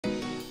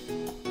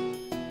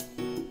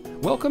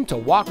Welcome to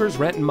Walker's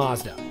Renton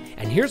Mazda,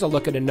 and here's a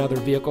look at another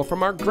vehicle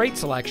from our great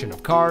selection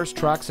of cars,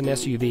 trucks, and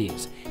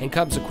SUVs, and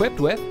comes equipped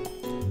with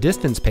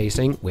distance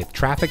pacing with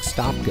traffic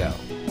stop go,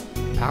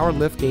 power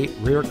liftgate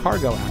rear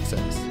cargo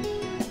access,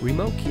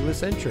 remote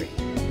keyless entry,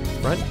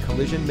 front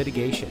collision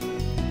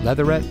mitigation,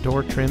 leatherette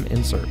door trim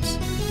inserts,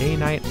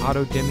 day-night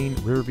auto dimming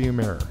rear view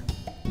mirror,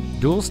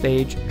 dual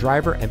stage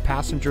driver and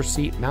passenger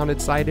seat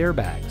mounted side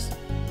airbags,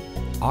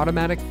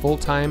 automatic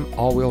full-time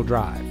all-wheel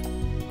drive,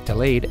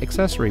 delayed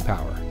accessory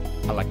power,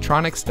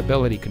 electronic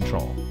stability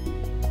control.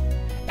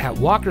 At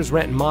Walker's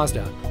Renton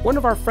Mazda, one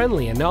of our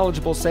friendly and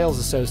knowledgeable sales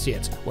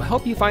associates will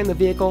help you find the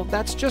vehicle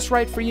that's just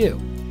right for you.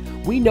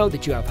 We know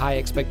that you have high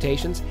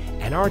expectations,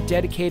 and our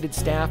dedicated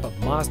staff of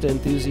Mazda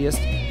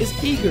enthusiasts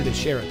is eager to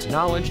share its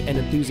knowledge and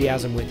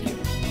enthusiasm with you.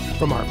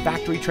 From our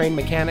factory-trained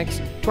mechanics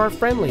to our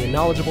friendly and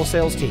knowledgeable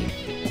sales team,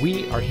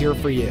 we are here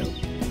for you.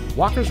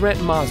 Walker's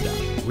Renton Mazda.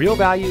 Real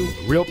value,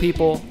 real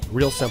people,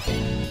 real simple.